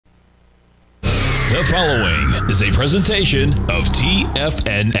The following is a presentation of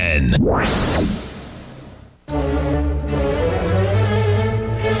TFNN.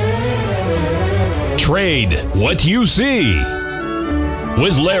 Trade what you see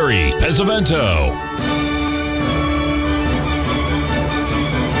with Larry Pesavento.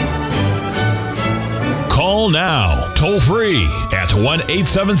 Call now, toll free at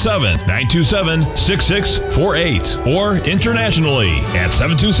 1-877-927-6648 or internationally at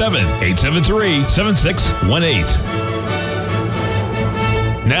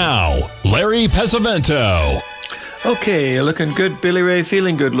 727-873-7618. Now, Larry Pesavento. Okay, looking good, Billy Ray.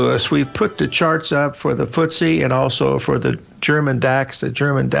 Feeling good, Lewis. We put the charts up for the FTSE and also for the German DAX. The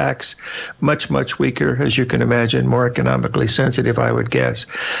German DAX, much weaker, as you can imagine, more economically sensitive, I would guess.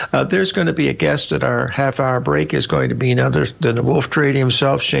 There's going to be a guest at our half-hour break. Is going to be none other than the Wolf Trader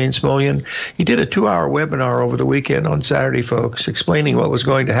himself, Shane Smolian. He did a 2-hour webinar over the weekend on Saturday, folks, explaining what was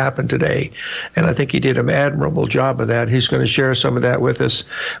going to happen today. And I think he did an admirable job of that. He's going to share some of that with us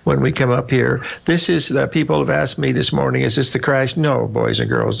when we come up here. This is, people have asked me this morning, is this the crash? No, boys and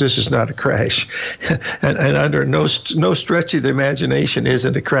girls, this is not a crash. and under no stretch of the imagination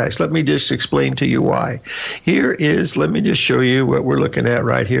isn't a crash. Let me just explain to you why. Here is, let me just show you what we're looking at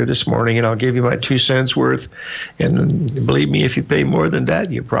right here this morning, and I'll give you my 2 cents worth. And believe me, if you pay more than that,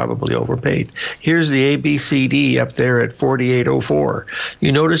 you probably overpaid. Here's the ABCD up there at 4804.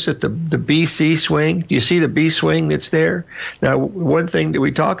 You notice that the BC swing, do you see the B swing that's there? Now, one thing that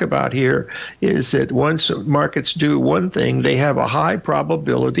we talk about here is that once markets do one thing, they have a high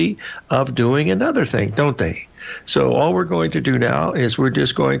probability of doing another thing, don't they? So all we're going to do now is we're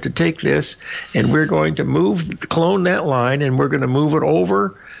just going to take this and we're going to clone that line, and we're going to move it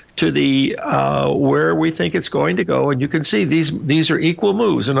over to the where we think it's going to go. And you can see these are equal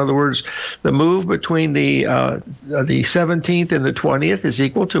moves. In other words, the move between the 17th and the 20th is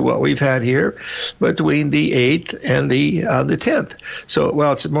equal to what we've had here between the 8th and the 10th. So,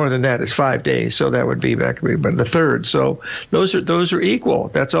 well, it's more than that. It's 5 days. So that would be back to the 3rd. So those are equal.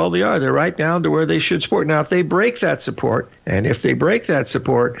 That's all they are. They're right down to where they should support. Now, if they break that support, then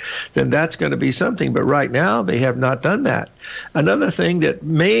that's going to be something. But right now, they have not done that. Another thing that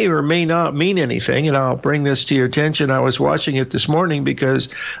may or may not mean anything, and I'll bring this to your attention. I was watching it this morning because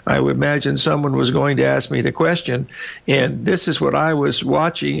I would imagine someone was going to ask me the question, and this is what I was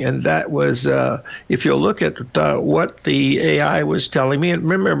watching, and that was, if you'll look at what the AI was telling me, and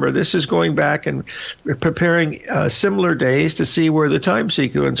remember, this is going back and preparing similar days to see where the time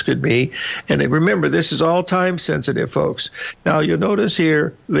sequence could be, and remember, this is all time sensitive, folks. Now, you'll notice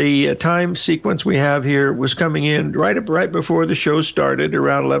here, the time sequence we have here was coming in right before the show started,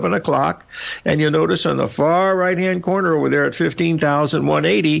 around 11 o'clock, and you'll notice on the far right-hand corner over there at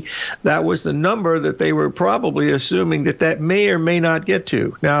 15,180, that was the number that they were probably assuming that may or may not get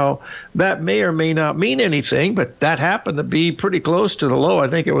to. Now, that may or may not mean anything, but that happened to be pretty close to the low. I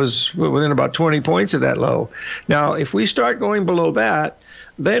think it was within about 20 points of that low. Now, if we start going below that,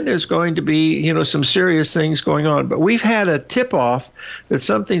 then there's going to be, some serious things going on. But we've had a tip-off that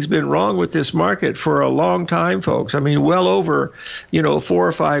something's been wrong with this market for a long time, folks. I mean, well over, 4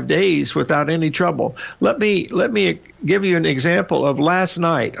 or 5 days without any trouble. Let me give you an example of last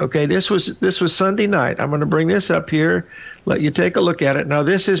night. Okay, this was Sunday night. I'm going to bring this up here. Let you take a look at it. Now,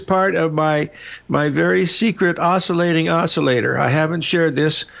 this is part of my very secret oscillating oscillator. I haven't shared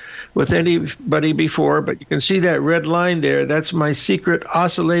this with anybody before, but you can see that red line there. That's my secret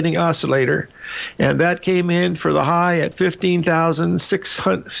oscillating oscillator. And that came in for the high at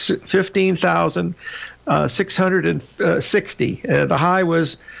 15,660. The high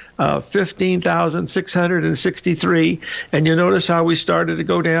was 15,663, and you notice how we started to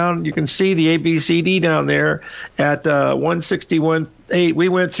go down. You can see the ABCD down there at 161.8. We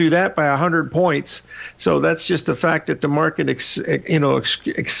went through that by 100 points. So that's just the fact that the market,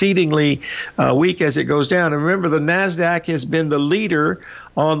 exceedingly weak as it goes down. And remember, the NASDAQ has been the leader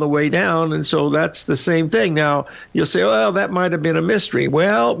on the way down, and so that's the same thing. Now, you'll say, well, that might have been a mystery.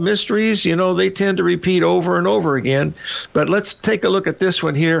 Well, mysteries, they tend to repeat over and over again. But let's take a look at this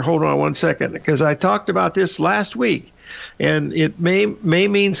one here. Hold on one second, because I talked about this last week, and it may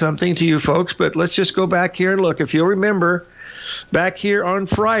mean something to you folks, but let's just go back here and look. If you'll remember, back here on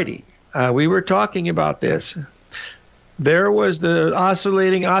Friday, we were talking about this. There was the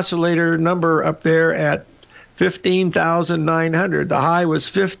oscillating oscillator number up there at 15,900. The high was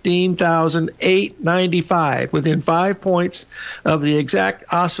 15,895, within 5 points of the exact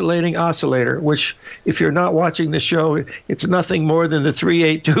oscillating oscillator, which, if you're not watching the show, it's nothing more than the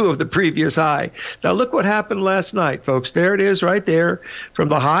 382 of the previous high. Now, look what happened last night, folks. There it is right there, from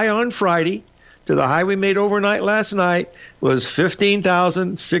the high on Friday to the high we made overnight last night. was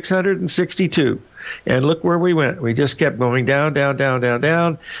 15,662. And look where we went. We just kept going down, down, down, down,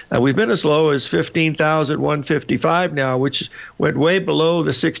 down. We've been as low as 15,155 now, which went way below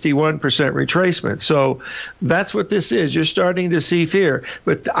the 61% retracement. So that's what this is. You're starting to see fear.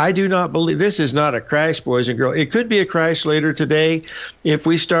 But I do not believe this is not a crash, boys and girls. It could be a crash later today if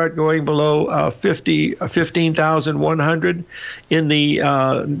we start going below 15,100 in the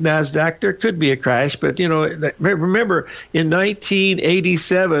NASDAQ. There could be a crash. But, you know, remember, in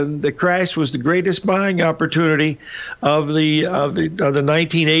 1987, the crash was the greatest buying opportunity of the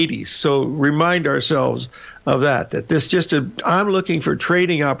 1980s. So remind ourselves of that this just I'm looking for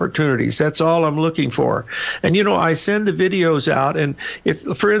trading opportunities. That's all I'm looking for. And, you know, I send the videos out. And if,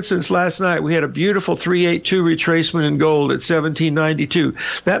 for instance, last night we had a beautiful 382 retracement in gold at 1792.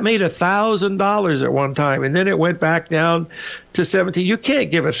 That made $1,000 at one time. And then it went back down to 17. You can't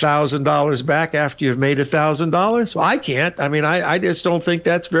give $1,000 back after you've made $1,000. Well, I can't. I mean, I just don't think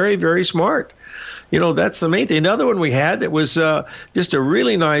that's very, very smart. You know, that's the main thing. Another one we had that was just a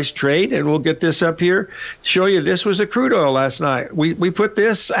really nice trade, and we'll get this up here, show you this was a crude oil last night. We put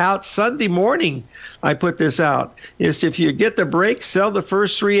this out Sunday morning. I put this out. Is if you get the break, sell the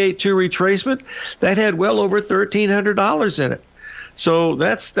first 382 retracement, that had well over $1,300 in it. So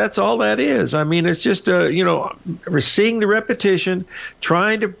that's all that is. I mean, it's just, you know, we're seeing the repetition,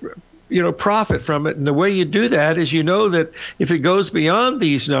 trying to, you know, profit from it. And the way you do that is, you know, that if it goes beyond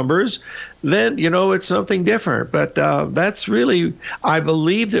these numbers, then, you know, it's something different. But that's really, I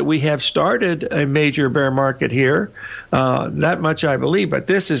believe that we have started a major bear market here. That much I believe. But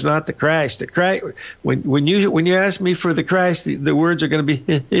this is not the crash. The crash, when you ask me for the crash, the words are going to be,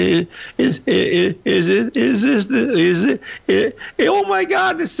 oh my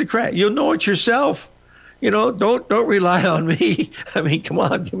God, it's the crash. You'll know it yourself. You know, don't rely on me. I mean, come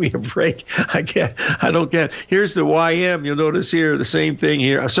on, give me a break. I don't get. Here's the YM. You'll notice here the same thing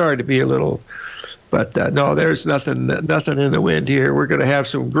here. I'm sorry to be a little, but no, there's nothing in the wind here. We're going to have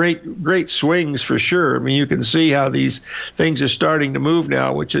some great swings for sure. I mean, you can see how these things are starting to move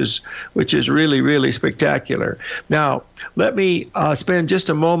now, which is really, really spectacular. Now, let me spend just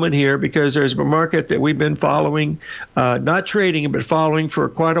a moment here, because there's a market that we've been following, not trading, but following for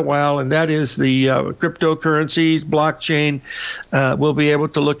quite a while, and that is the cryptocurrencies, blockchain. We'll be able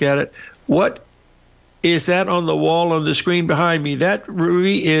to look at it. What is that on the wall on the screen behind me? That,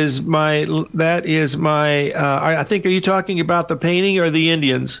 Ruby, is my, I think, are you talking about the painting or the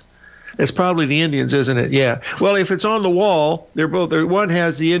Indians? It's probably the Indians, isn't it? Yeah. Well, if it's on the wall, they're both. One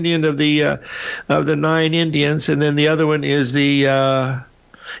has the Indian of the 9 Indians, and then the other one is the.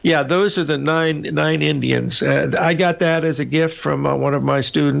 Yeah, those are the nine Indians. I got that as a gift from one of my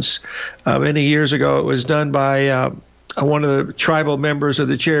students many years ago. It was done by one of the tribal members of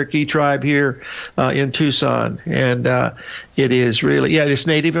the Cherokee tribe here in Tucson. And it is really, it's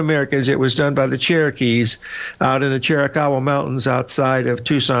Native Americans. It was done by the Cherokees out in the Chiricahua Mountains outside of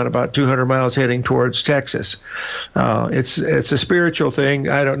Tucson, about 200 miles heading towards Texas. It's a spiritual thing.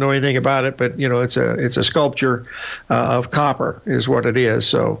 I don't know anything about it, but, you know, it's a sculpture of copper is what it is.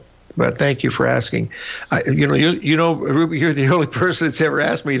 So. But thank you for asking. You know, Ruby, you're the only person that's ever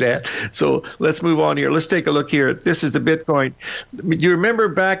asked me that. So let's move on here. Let's take a look here. This is the Bitcoin. You remember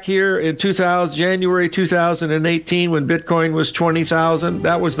back here in January 2018, when Bitcoin was 20,000?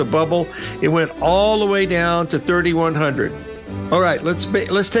 That was the bubble. It went all the way down to 3,100. All right,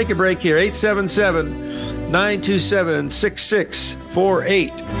 let's take a break here.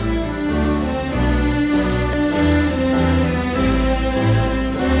 877-927-6648.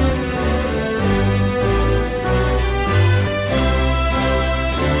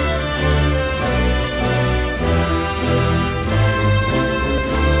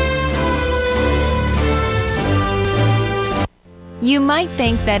 You might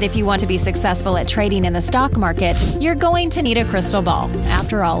think that if you want to be successful at trading in the stock market, you're going to need a crystal ball.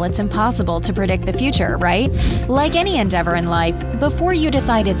 After all, it's impossible to predict the future, right? Like any endeavor in life, before you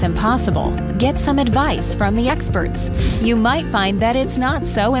decide it's impossible, get some advice from the experts. You might find that it's not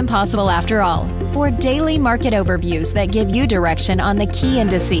so impossible after all. For daily market overviews that give you direction on the key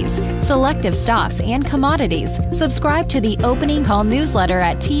indices, selective stocks, and commodities, subscribe to the Opening Call newsletter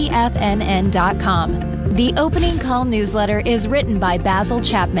at TFNN.com. The Opening Call newsletter is written by Basil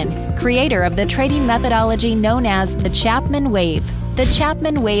Chapman, creator of the trading methodology known as the Chapman Wave. The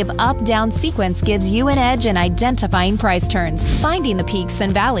Chapman Wave up-down sequence gives you an edge in identifying price turns, finding the peaks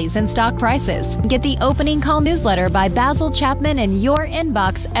and valleys in stock prices. Get the Opening Call newsletter by Basil Chapman in your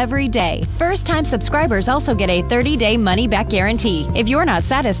inbox every day. First-time subscribers also get a 30-day money-back guarantee. If you're not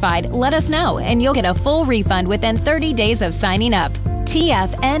satisfied, let us know, and you'll get a full refund within 30 days of signing up.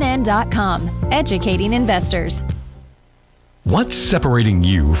 TFNN.com, educating investors. What's separating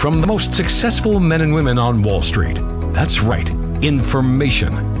you from the most successful men and women on Wall Street? That's right,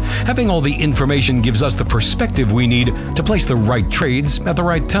 information. Having all the information gives us the perspective we need to place the right trades at the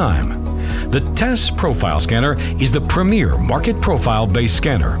right time. The TAS Profile Scanner is the premier market profile-based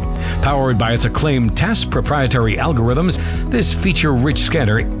scanner. Powered by its acclaimed TAS proprietary algorithms, this feature-rich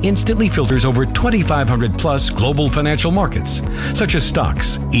scanner instantly filters over 2,500 plus global financial markets, such as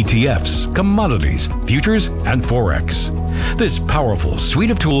stocks, ETFs, commodities, futures, and Forex. This powerful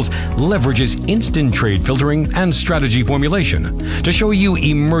suite of tools leverages instant trade filtering and strategy formulation to show you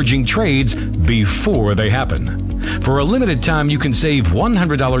emerging trades before they happen. For a limited time, you can save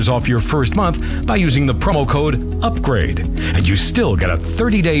 $100 off your first month by using the promo code UPGRADE, and you still get a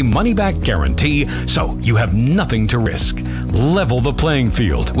 30-day money-back guarantee, so you have nothing to risk. Level the playing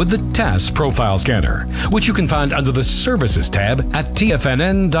field with the TAS Profile Scanner, which you can find under the Services tab at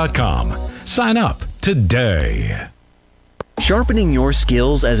TFNN.com. Sign up today. Sharpening your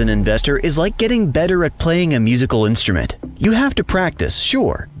skills as an investor is like getting better at playing a musical instrument. You have to practice,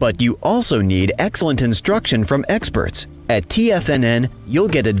 sure, but you also need excellent instruction from experts. At TFNN, you'll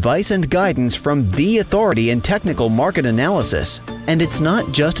get advice and guidance from the authority in technical market analysis. And it's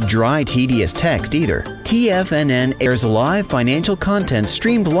not just dry, tedious text either. TFNN airs live financial content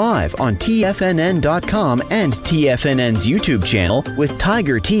streamed live on TFNN.com and TFNN's YouTube channel with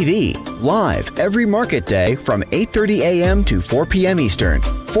Tiger TV, live every market day from 8:30 a.m. to 4 p.m. Eastern.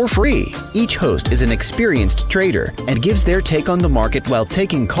 For free. Each host is an experienced trader and gives their take on the market while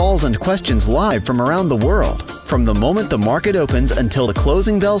taking calls and questions live from around the world. From the moment the market opens until the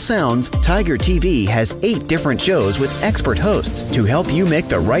closing bell sounds, Tiger TV has 8 different shows with expert hosts to help you make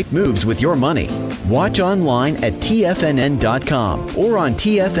the right moves with your money. Watch online at TFNN.com or on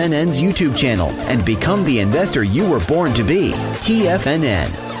TFNN's YouTube channel and become the investor you were born to be. TFNN,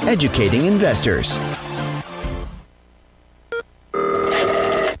 educating investors.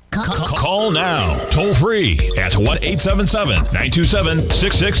 Call now, toll free at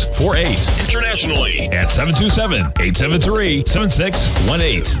 1-877-927-6648. Internationally at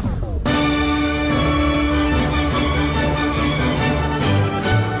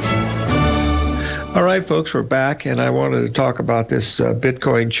 727-873-7618. All right, folks, we're back, and I wanted to talk about this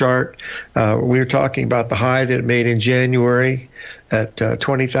Bitcoin chart. We were talking about the high that it made in January at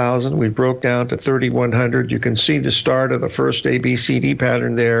 20,000. We broke down to 3,100. You can see the start of the first ABCD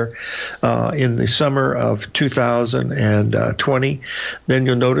pattern there in the summer of 2020. Then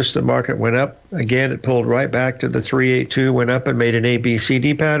you'll notice the market went up. Again, it pulled right back to the 382, went up and made an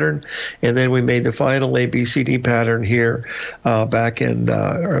ABCD pattern. And then we made the final ABCD pattern here back in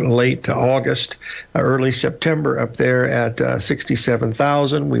late August, early September up there at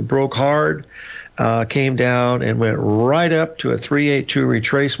 67,000. We broke hard. Came down and went right up to a 382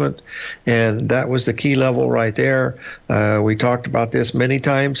 retracement, and that was the key level right there. We talked about this many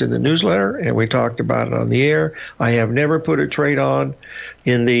times in the newsletter, and we talked about it on the air. I have never put a trade on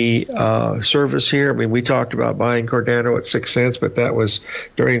in the service here. I mean, we talked about buying Cardano at 6 cents, but that was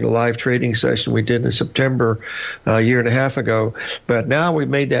during the live trading session we did in September a year and a half ago. But now we've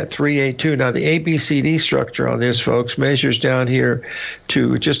made that 382. Now, the ABCD structure on this, folks, measures down here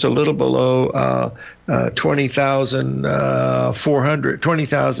to just a little below 20,400,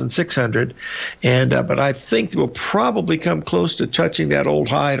 20,600, and but I think we'll probably come close to touching that old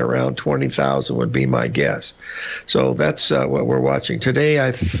high at around 20,000 would be my guess. So that's what we're watching today.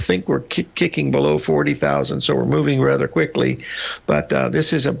 I think we're kicking below 40,000, so we're moving rather quickly. But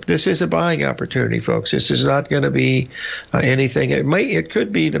this is a buying opportunity, folks. This is not going to be anything. It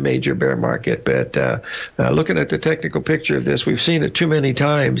could be the major bear market, but looking at the technical picture of this, we've seen it too many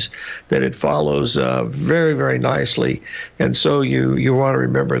times that it follows very, very nicely, and so you want to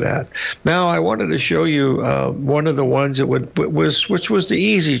remember that. Now, I wanted to show you one of the ones that which was the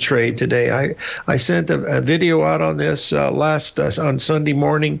easy trade today. I sent a video out on this on Sunday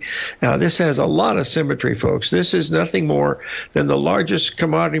morning. This has a lot of symmetry, folks. This is nothing more than the largest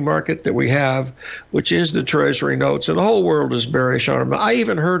commodity market that we have, which is the Treasury notes, and the whole world is bearish on them. I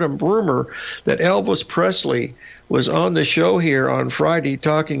even heard a rumor that Elvis Presley was on the show here on Friday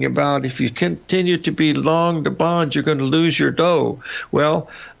talking about if you continue to be long the bonds, you're going to lose your dough. Well,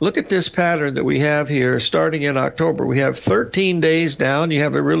 look at this pattern that we have here starting in October. We have 13 days down. You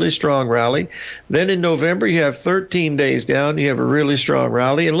have a really strong rally. Then in November, you have 13 days down. You have a really strong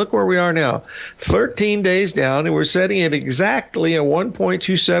rally. And look where we are now, 13 days down, and we're setting it exactly a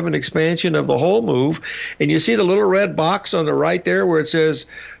 1.27 expansion of the whole move. And you see the little red box on the right there where it says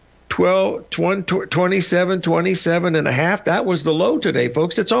 27 and a half. That was the low today,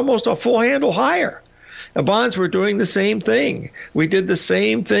 folks. It's almost a full handle higher. Bonds were doing the same thing. We did the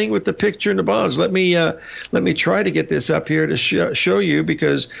same thing with the picture in the bonds. Let me try to get this up here to show you,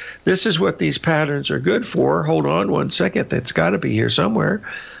 because this is what these patterns are good for. Hold on one second. It's got to be here somewhere.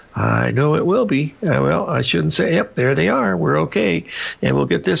 I know it will be. Well, I shouldn't say, yep, there they are. We're okay. And we'll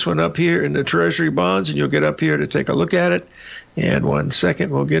get this one up here in the Treasury bonds, and you'll get up here to take a look at it. And 1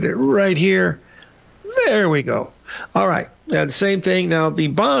 second, we'll get it right here. There we go. All right. Now, the same thing. Now, the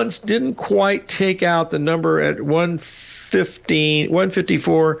bonds didn't quite take out the number at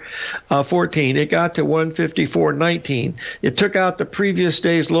 154.14. It got to 154.19. It took out the previous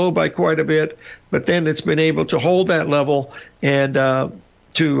day's low by quite a bit, but then it's been able to hold that level and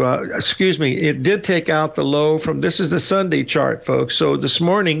it did take out the low from, this is the Sunday chart, folks. So this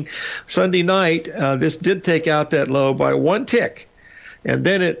morning, Sunday night, this did take out that low by one tick. And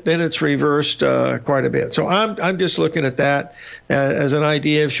then it's reversed quite a bit. So I'm just looking at that as an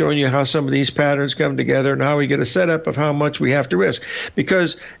idea of showing you how some of these patterns come together and how we get a setup of how much we have to risk.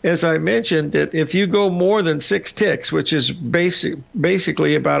 Because as I mentioned, that if you go more than 6 ticks, which is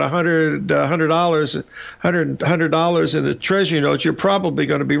basically about $100 in the Treasury notes, you're probably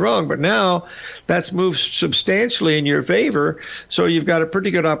going to be wrong. But now that's moved substantially in your favor. So you've got a pretty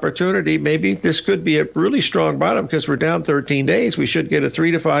good opportunity. Maybe this could be a really strong bottom because we're down 13 days. We should get a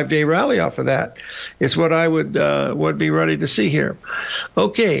 3 to 5 day rally off of that. It's what I would be ready to see here.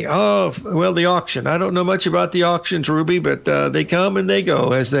 Okay. Oh, well, the auction. I don't know much about the auctions, Ruby, but they come and they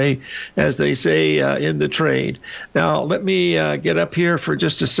go, as they say in the trade. Now, let me get up here for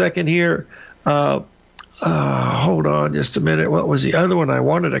just a second here. Hold on just a minute. What was the other one I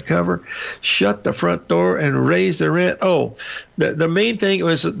wanted to cover? Shut the front door and raise the rent. Oh, the main thing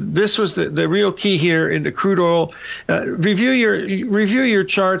was, this was the real key here in the crude oil. Review your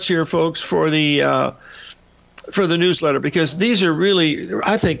charts here, folks, for the newsletter, because these are really,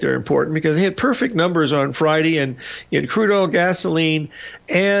 I think they're important, because they had perfect numbers on Friday and in crude oil, gasoline,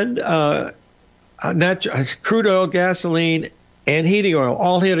 and crude oil, gasoline, and heating oil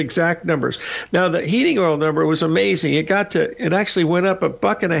all had exact numbers. Now, the heating oil number was amazing. It actually went up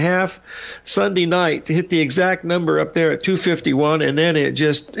 $1.50 Sunday night to hit the exact number up there at 251, and then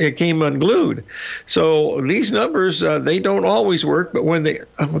it came unglued. So these numbers, they don't always work, but when did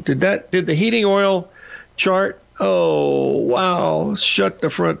the heating oil chart? Oh, wow. Shut the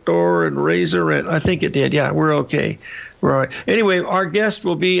front door and raise the rent. I think it did. Yeah, we're okay. Right. Anyway, our guest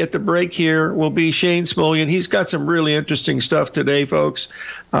will be at the break here, will be Shane Smolian. He's got some really interesting stuff today, folks.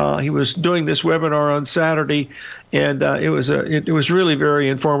 He was doing this webinar on Saturday, and it was really very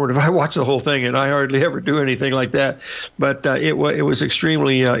informative. I watched the whole thing, and I hardly ever do anything like that, but it was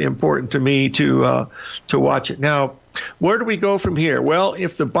extremely important to me to watch it. Now, where do we go from here? Well,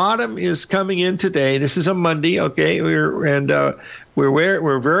 if the bottom is coming in today, this is a Monday, okay, we're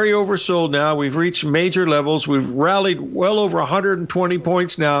very oversold now. We've reached major levels. We've rallied well over 120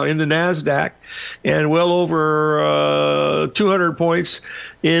 points now in the NASDAQ, and well over 200 points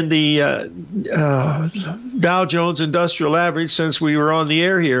in the Dow Jones Industrial Average since we were on the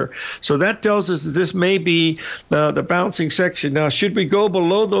air here. So that tells us that this may be the bouncing section. Now, should we go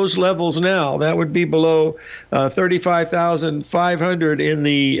below those levels now? That would be below 35,500 in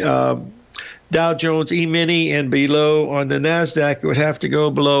the Dow Jones E-mini, and below on the NASDAQ, it would have to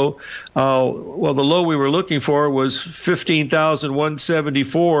go below, the low we were looking for was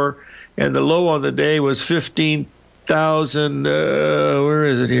 15,174, and the low on the day was 15,000, where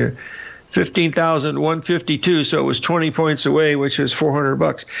is it here? 15,152, so it was 20 points away, which was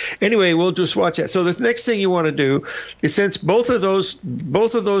 $400. Anyway, we'll just watch that. So the next thing you want to do is, since both of those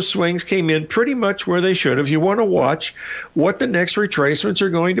swings came in pretty much where they should have, you want to watch what the next retracements are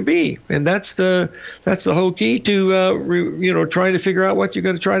going to be, and that's the whole key to trying to figure out what you're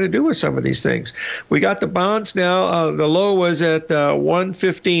going to try to do with some of these things. We got the bonds now. The low was at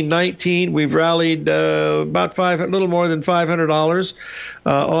 115.19. We've rallied about a little more than $500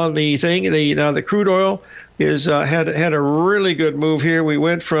 on the thing. Now the crude oil is had a really good move here. We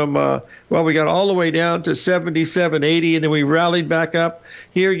went from we got all the way down to 77.80, and then we rallied back up.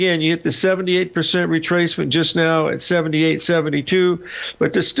 Here again, you hit the 78% retracement just now at 78.72,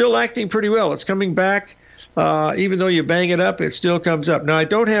 but it's still acting pretty well. It's coming back. Even though you bang it up, it still comes up. Now, I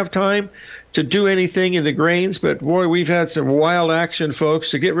don't have time to do anything in the grains, but boy, we've had some wild action,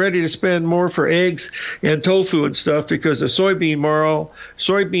 folks. So get ready to spend more for eggs and tofu and stuff, because the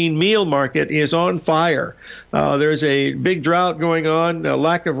soybean meal market is on fire. There's a big drought going on, a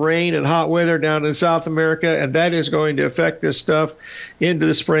lack of rain and hot weather down in South America, and that is going to affect this stuff into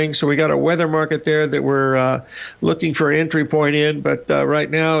the spring. So we got a weather market there that we're looking for an entry point in, but right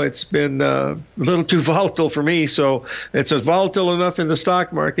now it's been a little too volatile for me. So it's volatile enough in the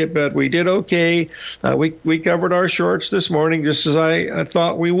stock market, but we did okay okay. We covered our shorts this morning just as I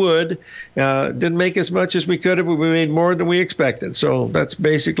thought we would. Didn't make as much as we could have, but we made more than we expected. So that's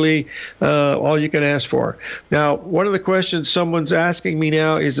basically all you can ask for. Now, one of the questions someone's asking me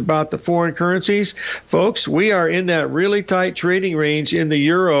now is about the foreign currencies. Folks, we are in that really tight trading range in the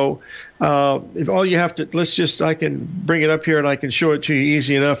euro. If all you have to, I can bring it up here and I can show it to you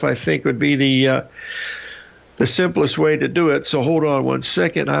easy enough, I think would be the simplest way to do it. So hold on one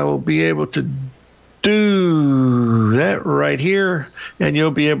second. I will be able to do that right here, and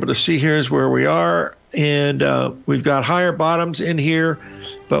you'll be able to see here's where we are. And we've got higher bottoms in here,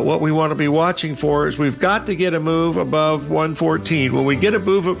 but what we want to be watching for is we've got to get a move above 114. When we get a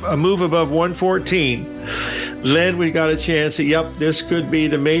move above 114, then we got a chance that, yep, this could be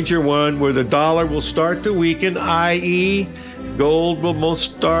the major one where the dollar will start to weaken, i.e. gold will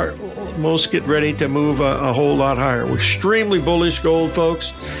most get ready to move a whole lot higher. We're extremely bullish gold,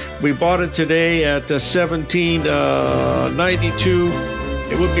 folks. We bought it today at 1792.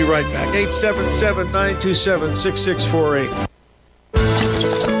 It will be right back. 877-927-6648.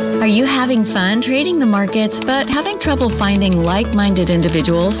 Are you having fun trading the markets but having trouble finding like-minded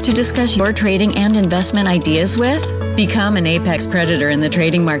individuals to discuss your trading and investment ideas with? Become an apex predator in the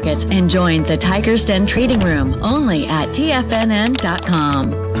trading markets and join the Tiger's Den Trading Room only at TFNN.com.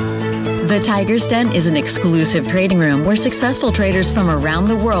 The Tiger's Den is an exclusive trading room where successful traders from around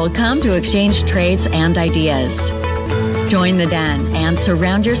the world come to exchange trades and ideas. Join the den and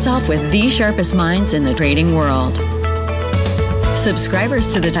surround yourself with the sharpest minds in the trading world.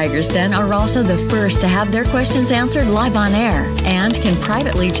 Subscribers to the Tiger's Den are also the first to have their questions answered live on air and can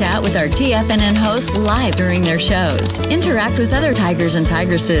privately chat with our TFNN hosts live during their shows. Interact with other Tigers and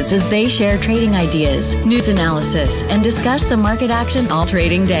Tigresses as they share trading ideas, news analysis, and discuss the market action all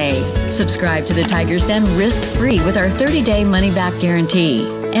trading day. Subscribe to the Tiger's Den risk-free with our 30-day money-back guarantee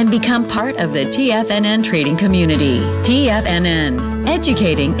and become part of the TFNN trading community. TFNN,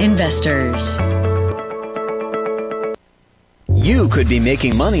 educating investors. You could be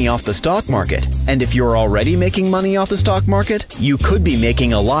making money off the stock market. And if you're already making money off the stock market, you could be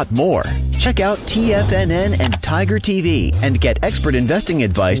making a lot more. Check out TFNN and Tiger TV and get expert investing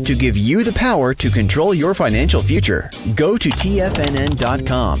advice to give you the power to control your financial future. Go to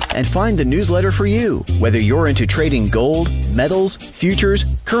TFNN.com and find the newsletter for you. Whether you're into trading gold, metals, futures,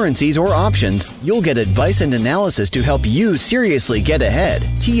 currencies, or options, you'll get advice and analysis to help you seriously get ahead.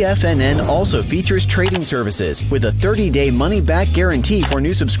 TFNN also features trading services with a 30-day money-back guarantee for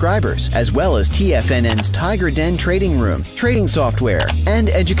new subscribers, as well as TFNN's Tiger Den Trading Room, trading software, and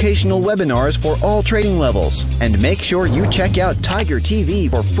educational webinars for all trading levels. And make sure you check out Tiger TV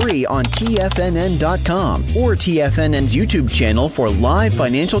for free on TFNN.com or TFNN's YouTube channel for live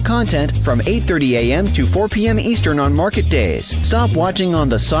financial content from 8:30 a.m. to 4 p.m. Eastern on market days. Stop watching on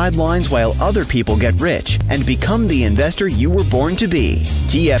the sidelines while other people get rich and become the investor you were born to be.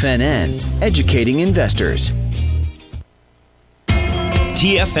 TFNN, educating investors.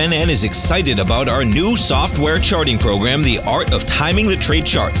 TFNN is excited about our new software charting program, The Art of Timing the Trade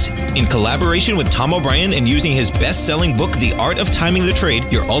Charts. In collaboration with Tom O'Brien and using his best-selling book, The Art of Timing the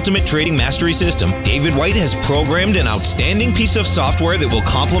Trade, Your Ultimate Trading Mastery System, David White has programmed an outstanding piece of software that will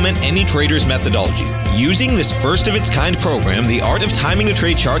complement any trader's methodology. Using this first-of-its-kind program, The Art of Timing the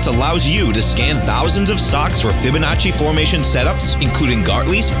Trade Charts allows you to scan thousands of stocks for Fibonacci formation setups, including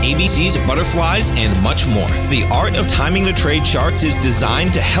Gartley's, ABC's, butterflies, and much more. The Art of Timing the Trade Charts is designed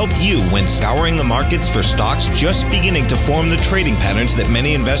to help you when scouring the markets for stocks just beginning to form the trading patterns that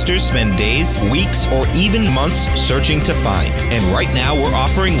many investors spend days, weeks, or even months searching to find. And right now, we're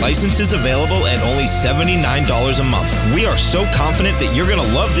offering licenses available at only $79 a month. We are so confident that you're going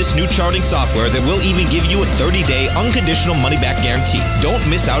to love this new charting software that will even give you a 30-day unconditional money-back guarantee. Don't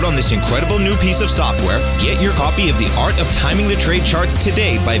miss out on this incredible new piece of software. Get your copy of The Art of Timing the Trade Charts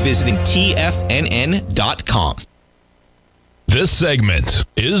today by visiting TFNN.com. This segment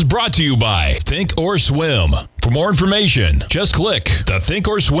is brought to you by Thinkorswim. For more information, just click the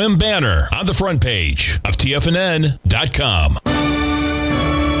Thinkorswim banner on the front page of TFNN.com.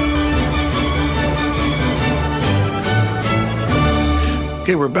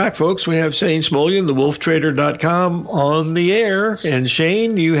 Okay, we're back, folks. We have Shane Smolian, thewolftrader.com, on the air. And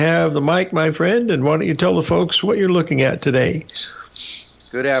Shane, you have the mic, my friend. And why don't you tell the folks what you're looking at today?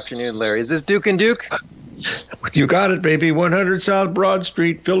 Good afternoon, Larry. Is this Duke and Duke? You got it, baby. 100 South Broad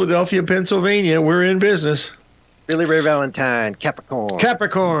Street, Philadelphia, Pennsylvania. We're in business. Billy Ray Valentine, Capricorn.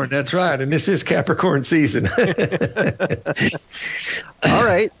 Capricorn, that's right. And this is Capricorn season. All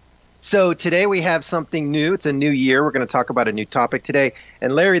right. So today we have something new. It's a new year. We're going to talk about a new topic today.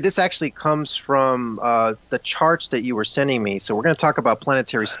 And Larry, this actually comes from the charts that you were sending me. So we're going to talk about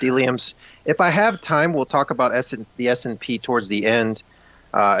planetary stelliums. If I have time, we'll talk about the S&P towards the end.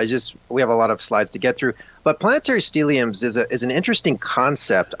 We have a lot of slides to get through. But planetary stelliums is an interesting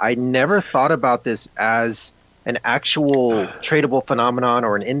concept. I never thought about this as an actual tradable phenomenon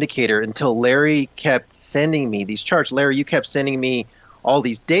or an indicator until Larry kept sending me these charts. Larry, you kept sending me all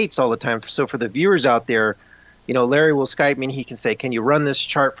these dates all the time. So for the viewers out there, Larry will Skype me and he can say, can you run this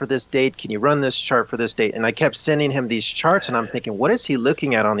chart for this date? Can you run this chart for this date? And I kept sending him these charts and I'm thinking, what is he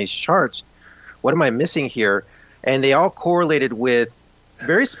looking at on these charts? What am I missing here? And they all correlated with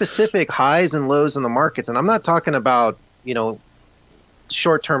very specific highs and lows in the markets. And I'm not talking about,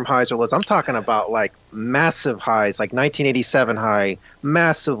 short-term highs or lows. I'm talking about like massive highs, like 1987 high,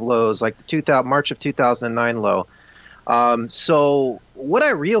 massive lows, like the March of 2009 low. So what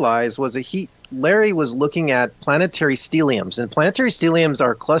I realized was that Larry was looking at planetary stelliums, and planetary stelliums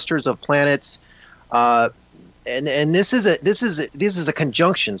are clusters of planets, and this is a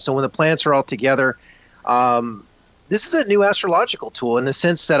conjunction. So when the planets are all together, this is a new astrological tool in the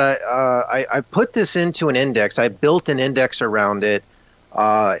sense that I put this into an index. I built an index around it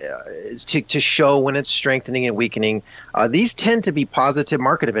to show when it's strengthening and weakening. These tend to be positive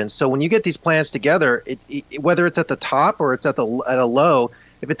market events. So when you get these planets together, whether it's at the top or it's at a low,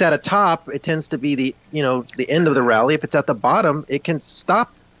 if it's at a top, it tends to be the end of the rally. If it's at the bottom, it can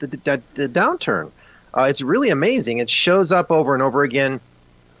stop the downturn. It's really amazing. It shows up over and over again.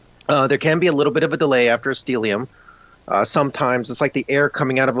 There can be a little bit of a delay after a stellium. Sometimes it's like the air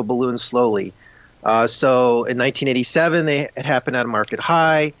coming out of a balloon slowly. So in 1987, it happened at a market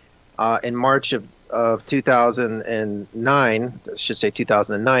high. In March of 2009, I should say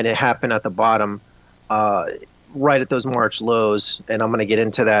 2009, it happened at the bottom, right at those March lows. And I'm going to get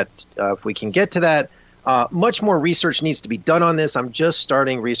into that if we can get to that. Much more research needs to be done on this. I'm just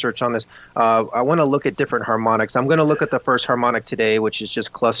starting research on this. I want to look at different harmonics. I'm going to look at the first harmonic today, which is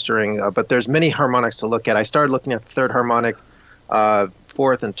just clustering, but there's many harmonics to look at. I started looking at the third harmonic,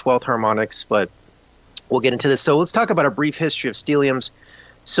 fourth and 12th harmonics, but we'll get into this. So let's talk about a brief history of stelliums.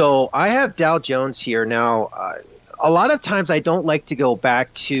 So I have Dow Jones here. Now, a lot of times I don't like to go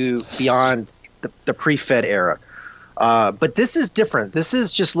back to beyond the pre-Fed era. But this is different. This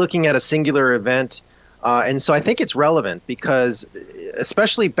is just looking at a singular event. And so I think it's relevant because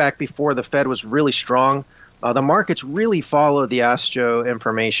especially back before the Fed was really strong, the markets really followed the astro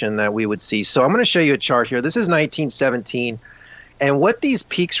information that we would see. So I'm going to show you a chart here. This is 1917. And what these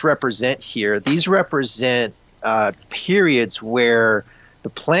peaks represent here, these represent periods where the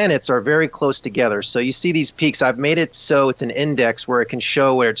planets are very close together. So you see these peaks. I've made it so it's an index where it can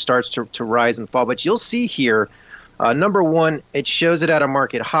show where it starts to rise and fall. But you'll see here, number one, it shows it at a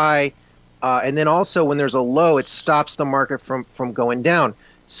market high. And then also when there's a low, it stops the market from going down.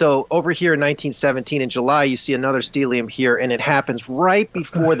 So over here in 1917 in July, you see another stellium here, and it happens right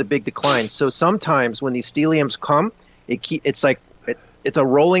before the big decline. So sometimes when these stelliums come, it's a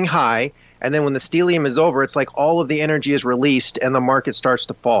rolling high, and then when the stellium is over, it's like all of the energy is released and the market starts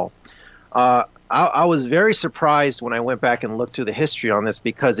to fall. I was very surprised when I went back and looked through the history on this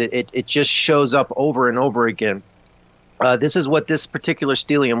because it just shows up over and over again. This is what this particular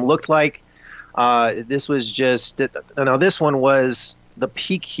stellium looked like. This was this one was the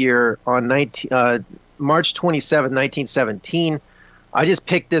peak here on March 27, 1917. I just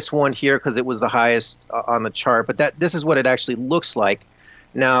picked this one here because it was the highest on the chart, but this is what it actually looks like.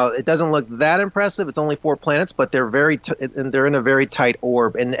 Now, it doesn't look that impressive. It's only 4 planets, but they're they're in a very tight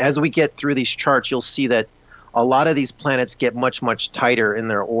orb. And as we get through these charts, you'll see that a lot of these planets get much, much tighter in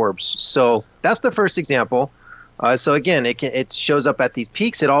their orbs. So that's the first example. So again, it shows up at these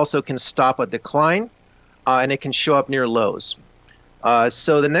peaks. It also can stop a decline, and it can show up near lows.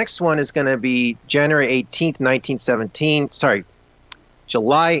 So the next one is going to be January 18th, 1917. Sorry,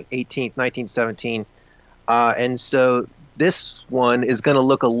 July 18th, 1917. And so this one is going to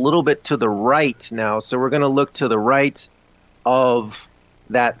look a little bit to the right now. So we're going to look to the right of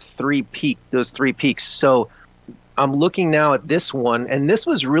those 3 peaks. So I'm looking now at this one, and this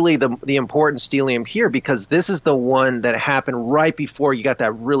was really the important stellium here because this is the one that happened right before you got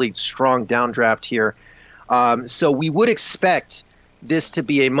that really strong downdraft here. So we would expect this to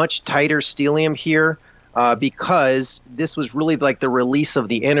be a much tighter stellium here because this was really like the release of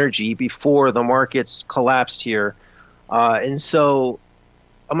the energy before the markets collapsed here. And so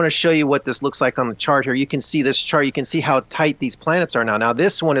I'm going to show you what this looks like on the chart here. You can see this chart. You can see how tight these planets are now. Now,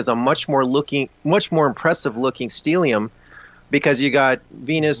 this one is a much more impressive looking stellium because you got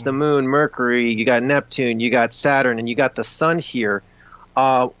Venus, the Moon, Mercury, you got Neptune, you got Saturn, and you got the Sun here.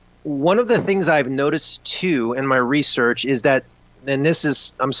 one of the things I've noticed too in my research is that, and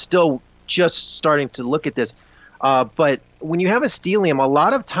I'm still just starting to look at this, but when you have a stellium, a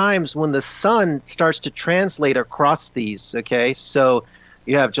lot of times when the sun starts to translate across these, okay, so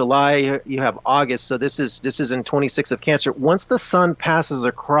you have July, you have August, so this is in 26 of Cancer. Once the sun passes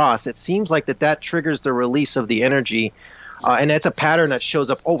across, it seems like that triggers the release of the energy, and it's a pattern that shows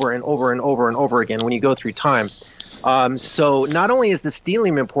up over and over and over and over again when you go through time. So not only is the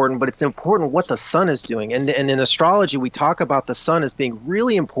stellium important, but it's important what the sun is doing. And in astrology, we talk about the sun as being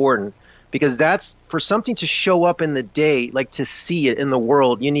really important, because that's for something to show up in the day, like to see it in the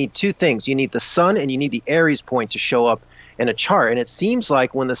world, you need two things. You need the sun and you need the Aries point to show up in a chart. And it seems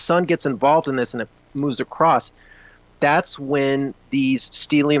like when the sun gets involved in this and it moves across, that's when these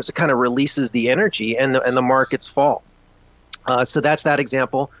stelliums, it kind of releases the energy and the markets fall. So that's that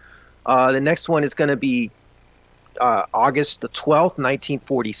example. The next one is going to be August the 12th,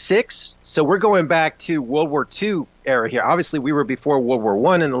 1946. So we're going back to World War II era here. Obviously, we were before World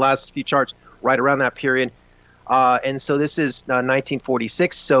War I in the last few charts, right around that period. And so this is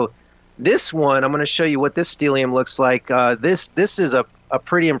 1946. So this one, I'm going to show you what this stellium looks like. This is a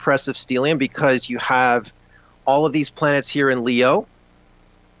pretty impressive stellium because you have all of these planets here in Leo,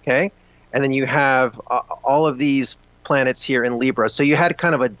 okay? And then you have all of these planets here in Libra. So you had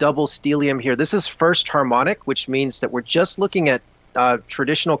kind of a double stellium here. This is first harmonic, which means that we're just looking at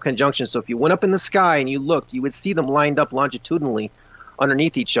traditional conjunctions. So if you went up in the sky and you looked, you would see them lined up longitudinally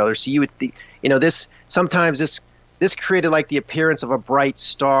underneath each other. So you would, this sometimes this created like the appearance of a bright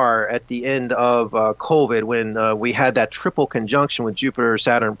star at the end of COVID when we had that triple conjunction with Jupiter,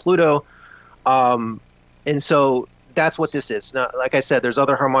 Saturn, Pluto. And so that's what this is. Now, like I said, there's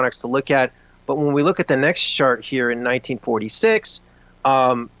other harmonics to look at. But when we look at the next chart here in 1946,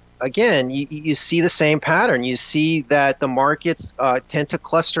 again, you see the same pattern. You see that the markets tend to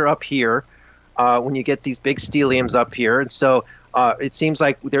cluster up here when you get these big stelliums up here. And so it seems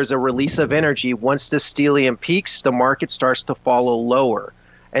like there's a release of energy. Once the stellium peaks, the market starts to follow lower.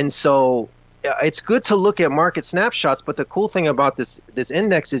 And so it's good to look at market snapshots. But the cool thing about this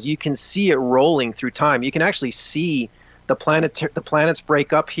index is you can see it rolling through time. You can actually see the planets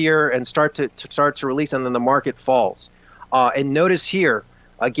break up here and start to release, and then the market falls. And notice here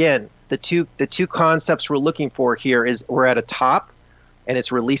again, the two concepts we're looking for here is we're at a top, and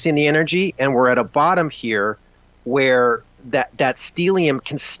it's releasing the energy, and we're at a bottom here, where that stellium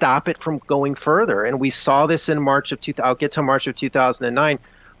can stop it from going further. And we saw this in March of I'll get to March of 2009,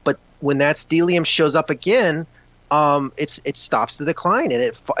 but when that stellium shows up again, it stops the decline, and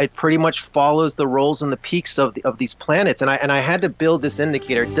it pretty much follows the rolls and the peaks of these planets. And I had to build this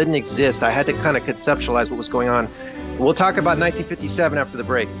indicator. It didn't exist. I had to kind of conceptualize what was going on. We'll talk about 1957 after the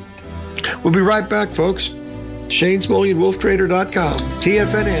break. We'll be right back, folks. Shane Smolian, WolfTrader.com.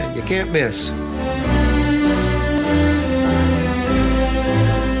 TFNN, you can't miss.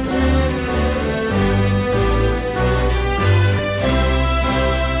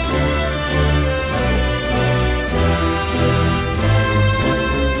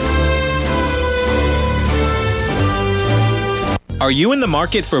 Are you in the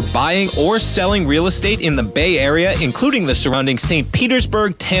market for buying or selling real estate in the Bay Area, including the surrounding St.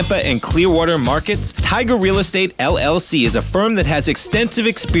 Petersburg, Tampa, and Clearwater markets? Tiger Real Estate LLC is a firm that has extensive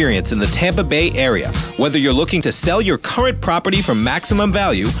experience in the Tampa Bay area. Whether you're looking to sell your current property for maximum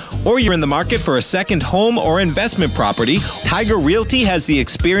value, or you're in the market for a second home or investment property, Tiger Realty has the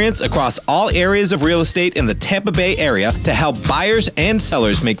experience across all areas of real estate in the Tampa Bay area to help buyers and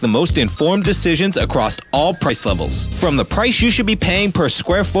sellers make the most informed decisions across all price levels. From the price you should be paying per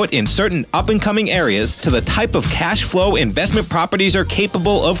square foot in certain up-and-coming areas to the type of cash flow investment properties are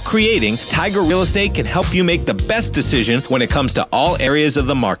capable of creating, Tiger Real Estate can help you make the best decision when it comes to all areas of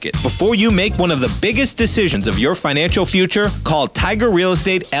the market. Before you make one of the biggest decisions of your financial future, call Tiger Real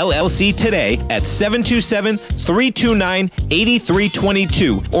Estate LLC today at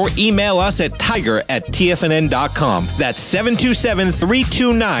 727-329-8322 or email us at tiger@tfnn.com. That's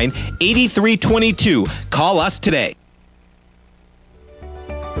 727-329-8322. Call us today.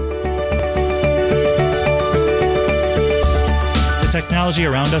 Technology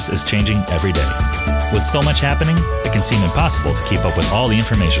around us is changing every day. With so much happening, it can seem impossible to keep up with all the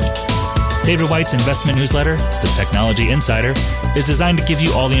information. David White's investment newsletter, The Technology Insider, is designed to give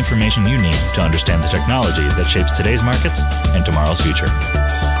you all the information you need to understand the technology that shapes today's markets and tomorrow's future.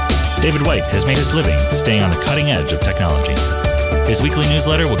 David White has made his living staying on the cutting edge of technology. His weekly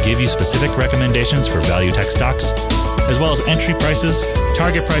newsletter will give you specific recommendations for value tech stocks, as well as entry prices,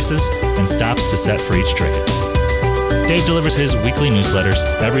 target prices, and stops to set for each trade. Dave delivers his weekly newsletters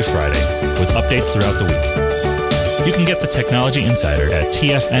every Friday with updates throughout the week. You can get the Technology Insider at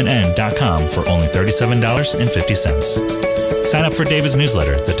TFNN.com for only $37.50. Sign up for David's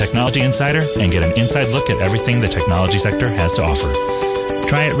newsletter, The Technology Insider, and get an inside look at everything the technology sector has to offer.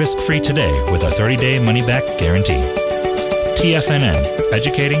 Try it risk-free today with a 30-day money-back guarantee. TFNN,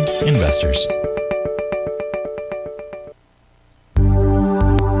 educating investors.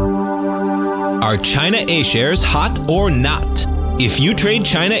 Are China A-shares hot or not? If you trade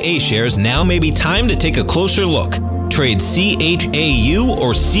China A-shares, now may be time to take a closer look. Trade CHAU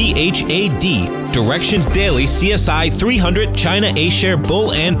or CHAD, Directions Daily CSI 300 China A-share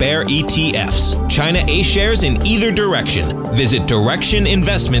Bull and Bear ETFs. China A-shares in either direction. Visit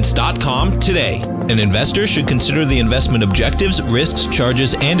directioninvestments.com today. An investor should consider the investment objectives, risks,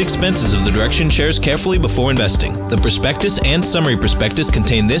 charges, and expenses of the Direction shares carefully before investing. The prospectus and summary prospectus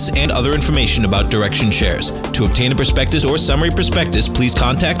contain this and other information about Direction shares. To obtain a prospectus or summary prospectus, please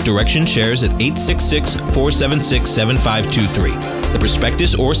contact Direction shares at 866-476-7523. The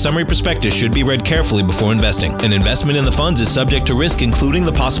prospectus or summary prospectus should be read carefully before investing. An investment in the funds is subject to risk, including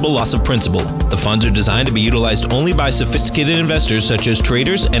the possible loss of principal. The funds are designed to be utilized only by sophisticated investors such as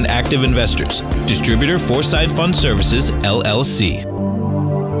traders and active investors. Distributor Foreside Fund Services, LLC.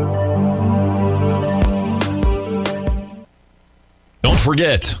 Don't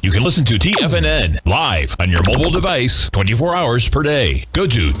forget, you can listen to TFNN live on your mobile device 24 hours per day. Go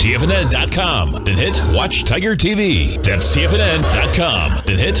to TFNN.com, then hit Watch Tiger TV. That's TFNN.com,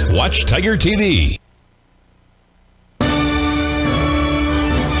 then hit Watch Tiger TV.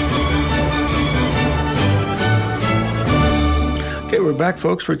 Okay, we're back,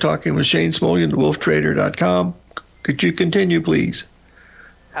 folks. We're talking with Shane Smolian, wolftrader.com. Could you continue, please?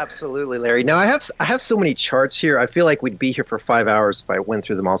 Absolutely, Larry. Now, I have so many charts here. I feel like we'd be here for 5 hours if I went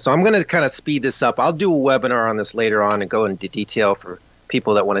through them all. So I'm going to kind of speed this up. I'll do a webinar on this later on and go into detail for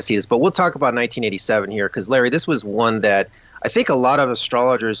people that want to see this. But we'll talk about 1987 here because, Larry, this was one that I think a lot of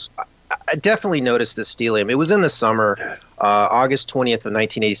astrologers I definitely noticed this stellium. It was in the summer, August 20th of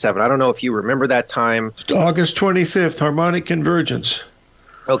 1987. I don't know if you remember that time. August 25th, harmonic convergence.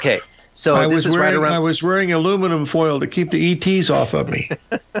 Okay. So I was wearing aluminum foil to keep the ETs off of me.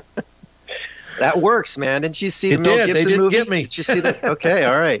 That works, man. Didn't you see the Mel Gibson They didn't movie? get me. Did you see that? Okay,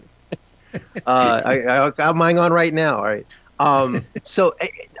 all right. I got mine on right now. All right. So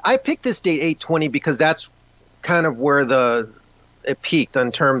I picked this date 8/20 because that's kind of where it peaked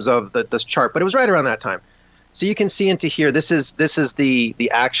in terms of this chart, but it was right around that time. So you can see into here. This is the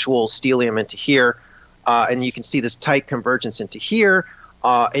actual stellium into here, and you can see this tight convergence into here.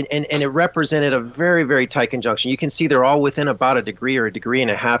 And it represented a very, very tight conjunction. You can see they're all within about a degree or a degree and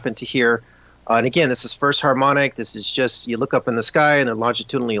a half into here. And again, this is first harmonic. This is just, you look up in the sky and they're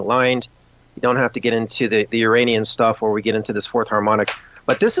longitudinally aligned. You don't have to get into the Uranian stuff where we get into this fourth harmonic.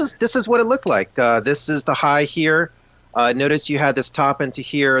 But this is what it looked like. This is the high here. Notice you had this top into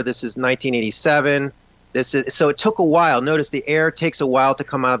here. This is 1987. So it took a while. Notice the air takes a while to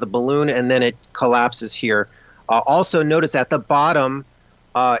come out of the balloon and then it collapses here. Also notice at the bottom,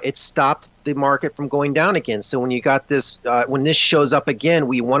 it stopped the market from going down again. So when you got this, when this shows up again,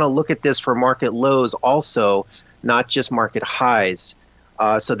 we want to look at this for market lows also, not just market highs.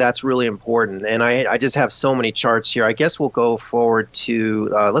 So that's really important. And I just have so many charts here. I guess we'll go forward to,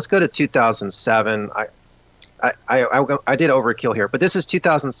 let's go to 2007. I did overkill here, but this is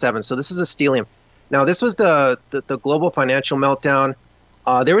 2007. So this is a stellium. Now this was the global financial meltdown.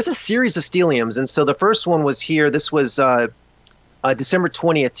 There was a series of stelliums. And so the first one was here. This was December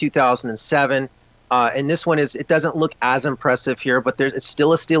 20th, 2007. And this one it doesn't look as impressive here, but it's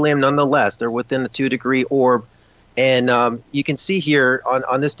still a stellium nonetheless. They're within the 2-degree orb. And you can see here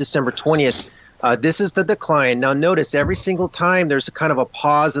on this December 20th, this is the decline. Now notice every single time there's a kind of a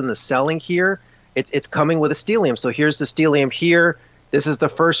pause in the selling here, it's coming with a stellium. So here's the stellium here. This is the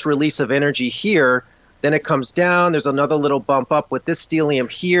first release of energy here. Then it comes down. There's another little bump up with this stellium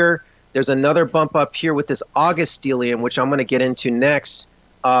here. There's another bump up here with this August stellium, which I'm going to get into next.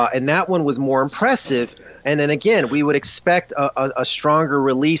 And that one was more impressive. And then again, we would expect a stronger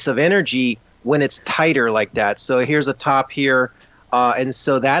release of energy when it's tighter like that. So here's a top here. And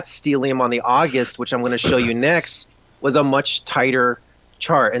so that stellium on the August, which I'm going to show you next, was a much tighter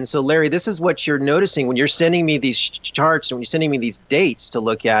chart. And so, Larry, this is what you're noticing when you're sending me these charts and when you're sending me these dates to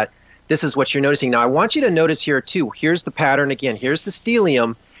look at. This is what you're noticing. Now, I want you to notice here, too. Here's the pattern again. Here's the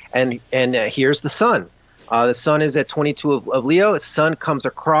stellium. And here's the sun. The sun is at 22 of Leo. The sun comes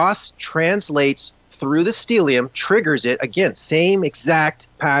across, translates through the stellium, triggers it. Again, same exact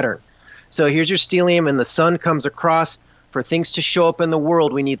pattern. So here's your stellium, and the sun comes across. For things to show up in the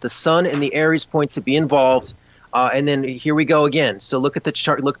world, we need the sun and the Aries point to be involved. And then here we go again. So look at the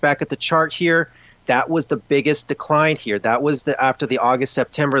chart. Look back at the chart here. That was the biggest decline here. That was after the August,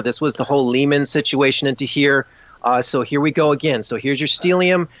 September. This was the whole Lehman situation into here. So here we go again. So here's your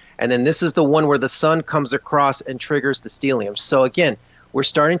stellium, and then this is the one where the sun comes across and triggers the stellium. So again, we're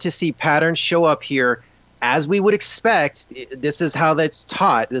starting to see patterns show up here. As we would expect, this is how that's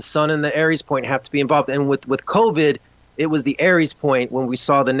taught. The sun and the Aries point have to be involved. And with COVID, it was the Aries point when we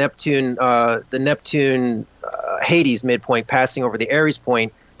saw the Neptune Hades midpoint passing over the Aries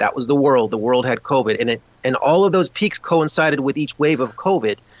point. That was the world. The world had COVID, and all of those peaks coincided with each wave of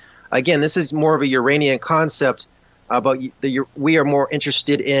COVID. Again, this is more of a Uranian concept, but we are more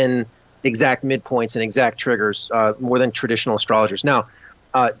interested in exact midpoints and exact triggers more than traditional astrologers. Now,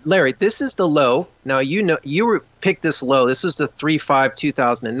 Larry, this is the low. Now, you picked this low. This is the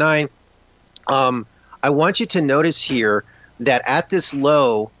 3/5/2009. I want you to notice here that at this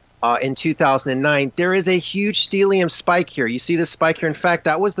low in 2009, there is a huge stellium spike here. You see this spike here. In fact,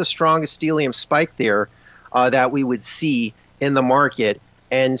 that was the strongest stellium spike there that we would see in the market.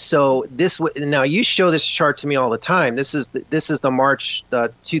 And so now you show this chart to me all the time. This is the March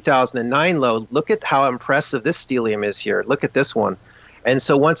 2009 low. Look at how impressive this stellium is here. Look at this one. And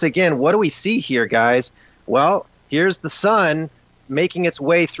so once again, what do we see here, guys? Well, here's the sun making its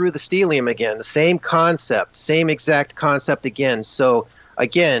way through the stellium again. The same concept, same exact concept again. So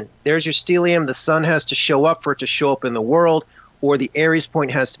again, there's your stellium. The sun has to show up for it to show up in the world, or the Aries point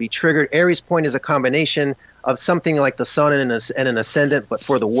has to be triggered. Aries point is a combination of something like the sun and an ascendant, but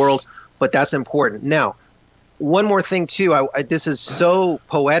for the world. But that's important. Now, one more thing too. This is so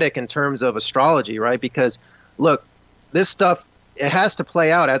poetic in terms of astrology, right? Because look, this stuff, it has to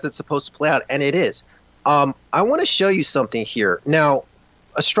play out as it's supposed to play out, and it is. I want to show you something here. Now,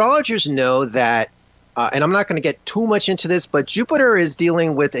 astrologers know that, and I'm not going to get too much into this, but Jupiter is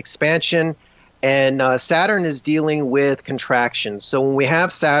dealing with expansion, and Saturn is dealing with contraction. So when we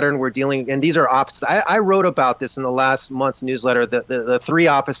have Saturn, we're dealing, and these are opposites. I wrote about this in the last month's newsletter, the three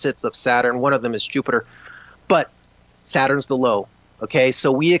opposites of Saturn. One of them is Jupiter, but Saturn's the low. Okay,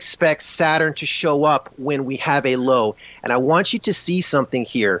 so we expect Saturn to show up when we have a low. And I want you to see something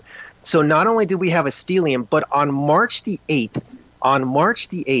here. So not only did we have a stellium, but on March the 8th,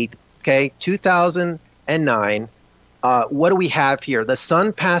 okay, 2009, what do we have here? The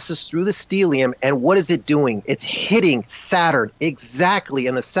sun passes through the stellium, and what is it doing? It's hitting Saturn exactly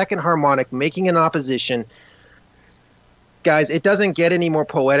in the second harmonic, making an opposition. Guys, it doesn't get any more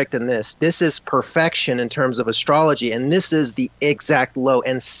poetic than this. This is perfection in terms of astrology, and this is the exact low.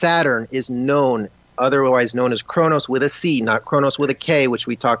 And Saturn is known, otherwise known as Kronos with a C, not Kronos with a K, which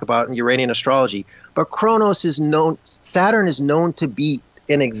we talk about in Uranian astrology. But Kronos is known, Saturn is known to be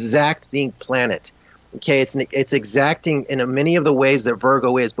an exacting planet. Okay, it's exacting in many of the ways that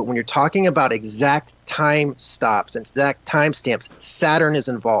Virgo is, but when you're talking about exact time stops and exact time stamps, Saturn is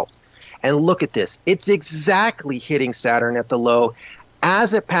involved. And look at this. It's exactly hitting Saturn at the low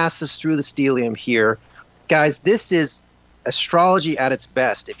as it passes through the stellium here. Guys, this is astrology at its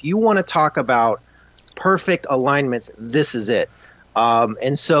best. If you want to talk about perfect alignments, this is it.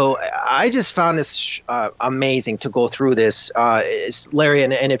 And so I just found this amazing to go through this, Larry.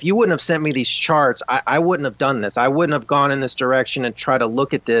 And if you wouldn't have sent me these charts, I wouldn't have done this. I wouldn't have gone in this direction and try to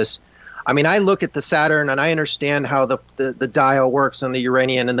look at this. I mean, I look at the Saturn and I understand how the dial works on the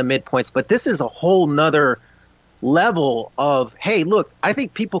Uranian and the midpoints, but this is a whole nother level of, hey, look, I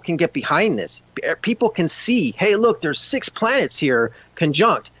think people can get behind this. People can see, hey, look, there's 6 planets here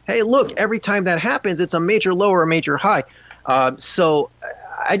conjunct. Hey, look, every time that happens, it's a major low or a major high. So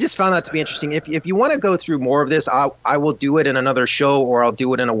I just found that to be interesting. If you want to go through more of this, I will do it in another show or I'll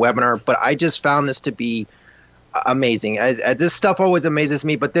do it in a webinar, but I just found this to be amazing. This stuff always amazes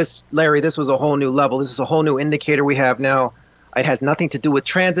me, but this, Larry, this was a whole new level. This is a whole new indicator we have now. It has nothing to do with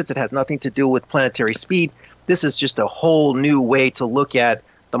transits. It has nothing to do with planetary speed. This is just a whole new way to look at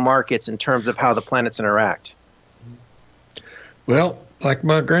the markets in terms of how the planets interact. Well, like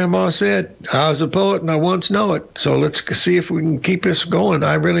my grandma said, I was a poet and I once know it. So let's see if we can keep this going.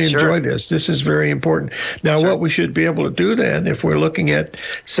 I really enjoy this. This is very important. Now, what we should be able to do then, if we're looking at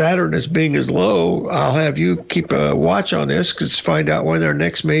Saturn as being as low, I'll have you keep a watch on this, because find out when our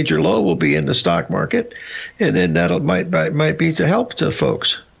next major low will be in the stock market. And then that might be to help to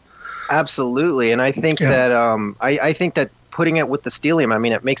folks. Absolutely. And I think that I think that putting it with the stellium, I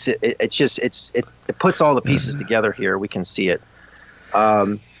mean, it makes it puts all the pieces together here. We can see it.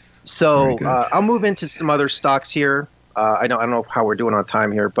 So I'll move into some other stocks here. I don't know how we're doing on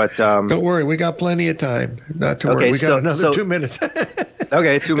time here, but don't worry, we got plenty of time. Not to worry. We got another 2 minutes.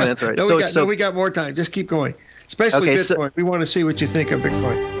 Okay, 2 minutes, right? We got more time. Just keep going. Especially Bitcoin. We want to see what you think of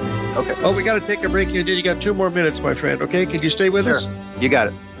Bitcoin. Okay. Oh, we got to take a break here. You got 2 more minutes, my friend. Okay, can you stay with us? You got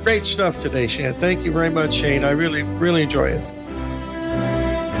it. Great stuff today, Shane. Thank you very much, Shane. I really, really enjoy it.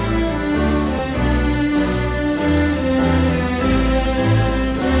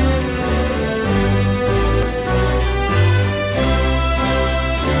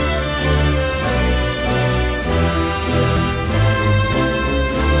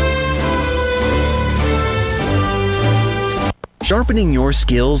 Sharpening your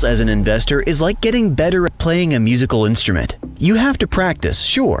skills as an investor is like getting better at playing a musical instrument. You have to practice,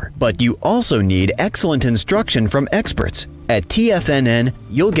 sure, but you also need excellent instruction from experts. At TFNN,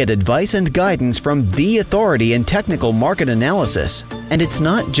 you'll get advice and guidance from the authority in technical market analysis. And it's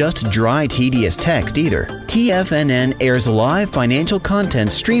not just dry, tedious text either. TFNN airs live financial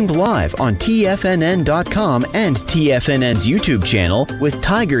content streamed live on TFNN.com and TFNN's YouTube channel with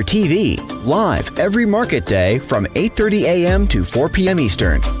Tiger TV, live every market day from 8:30 a.m. to 4 p.m.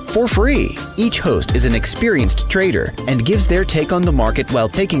 Eastern. For free. Each host is an experienced trader and gives their take on the market while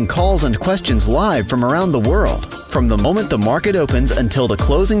taking calls and questions live from around the world. From the moment the market opens until the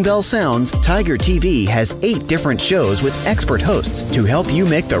closing bell sounds, Tiger TV has 8 different shows with expert hosts to help you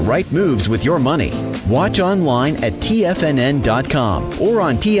make the right moves with your money. Watch online at TFNN.com or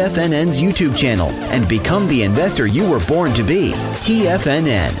on TFNN's YouTube channel and become the investor you were born to be.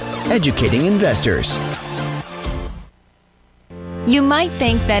 TFNN, educating investors. You might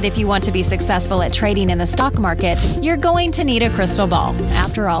think that if you want to be successful at trading in the stock market, you're going to need a crystal ball.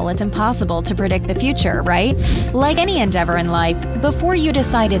 After all, it's impossible to predict the future, right? Like any endeavor in life, before you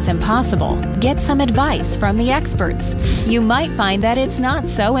decide it's impossible, get some advice from the experts. You might find that it's not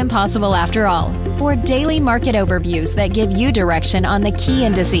so impossible after all. For daily market overviews that give you direction on the key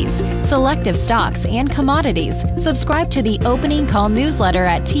indices, selective stocks, and commodities, subscribe to the Opening Call newsletter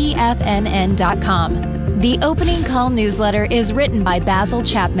at TFNN.com. The Opening Call newsletter is written by Basil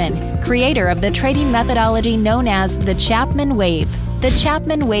Chapman, creator of the trading methodology known as the Chapman Wave. The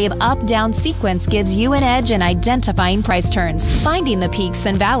Chapman Wave up-down sequence gives you an edge in identifying price turns, finding the peaks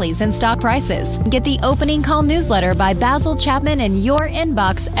and valleys in stock prices. Get the Opening Call newsletter by Basil Chapman in your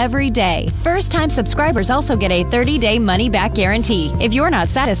inbox every day. First-time subscribers also get a 30-day money-back guarantee. If you're not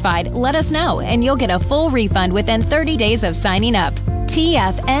satisfied, let us know, and you'll get a full refund within 30 days of signing up.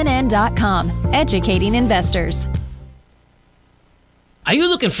 TFNN.com, educating investors. Are you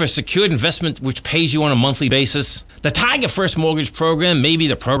looking for a secured investment which pays you on a monthly basis? The Tiger First Mortgage Program may be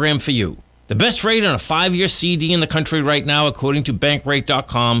the program for you. The best rate on a 5-year CD in the country right now, according to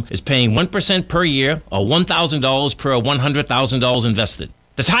Bankrate.com, is paying 1% per year or $1,000 per $100,000 invested.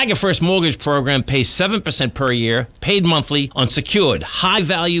 The Tiger First Mortgage Program pays 7% per year, paid monthly, on secured,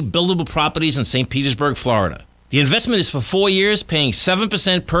 high-value, buildable properties in St. Petersburg, Florida. The investment is for 4 years, paying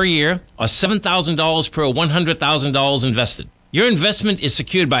 7% per year or $7,000 per $100,000 invested. Your investment is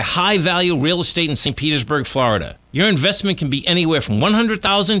secured by high-value real estate in St. Petersburg, Florida. Your investment can be anywhere from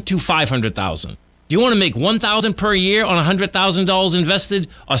 $100,000 to $500,000. Do you want to make $1,000 per year on $100,000 invested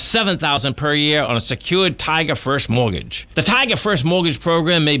or $7,000 per year on a secured Tiger First mortgage? The Tiger First Mortgage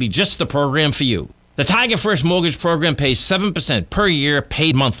Program may be just the program for you. The Tiger First Mortgage Program pays 7% per year,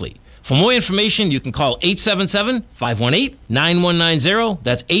 paid monthly. For more information, you can call 877-518-9190.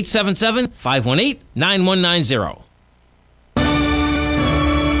 That's 877-518-9190.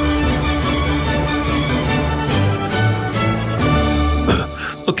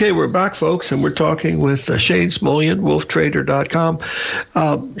 Okay, we're back, folks, and we're talking with Shane Smolian, wolftrader.com.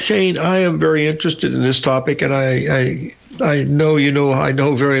 Shane, I am very interested in this topic, and I know I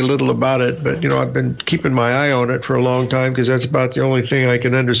know very little about it, but I've been keeping my eye on it for a long time because that's about the only thing I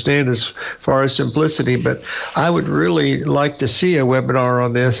can understand as far as simplicity. But I would really like to see a webinar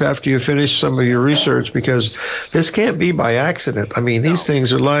on this after you finish some of your research, because this can't be by accident. I mean, these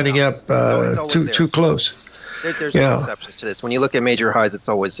things are lining up too close. There's no exceptions to this. When you look at major highs, it's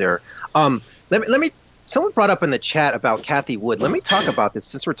always there. Let me. Someone brought up in the chat about Kathy Wood. Let me talk about this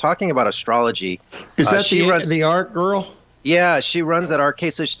since we're talking about astrology. Is that the art girl? Yeah, she runs at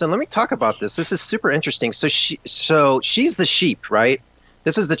RK. So let me talk about this. This is super interesting. So she's the sheep, right?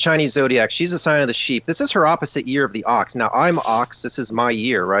 This is the Chinese zodiac. She's a sign of the sheep. This is her opposite year of the ox. Now I'm ox. This is my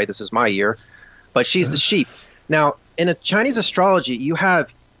year, right? This is my year, but she's the sheep. Now in a Chinese astrology, you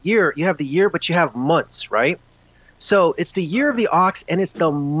have the year, but you have months, right? So it's the year of the ox and it's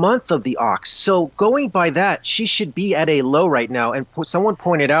the month of the ox. So going by that, she should be at a low right now. And someone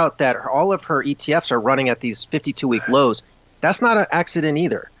pointed out that all of her ETFs are running at these 52-week lows. That's not an accident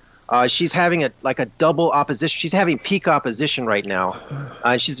either. She's having a double opposition. She's having peak opposition right now.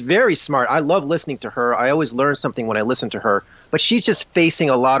 She's very smart. I love listening to her. I always learn something when I listen to her. But she's just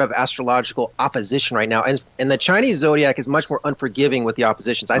facing a lot of astrological opposition right now. And the Chinese zodiac is much more unforgiving with the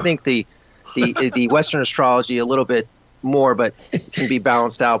oppositions. I think the Western astrology a little bit more, but can be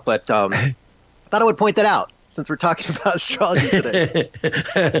balanced out. But I thought I would point that out since we're talking about astrology today.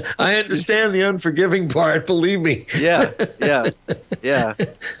 I understand the unforgiving part, believe me. Yeah.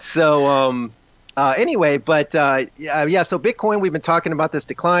 So anyway, but so Bitcoin, we've been talking about this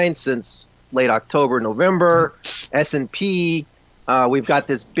decline since late October, November. S&P, we've got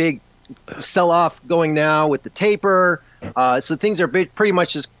this big sell-off going now with the taper. So things are pretty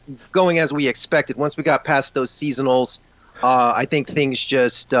much just going as we expected. Once we got past those seasonals, I think things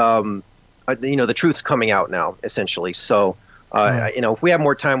just the truth's coming out now, essentially. So, if we have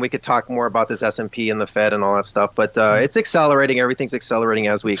more time, we could talk more about this S&P and the Fed and all that stuff. But it's accelerating. Everything's accelerating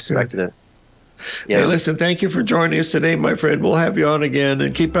as we expected it. Yeah. Hey, listen, thank you for joining us today, my friend. We'll have you on again,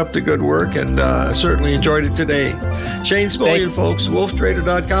 and keep up the good work. And certainly enjoyed it today. Shane Spolian, folks,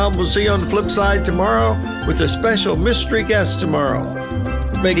 wolftrader.com. We'll see you on the flip side tomorrow with a special mystery guest tomorrow.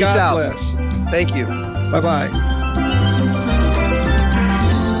 May Peace God out. bless. Thank you. Bye-bye.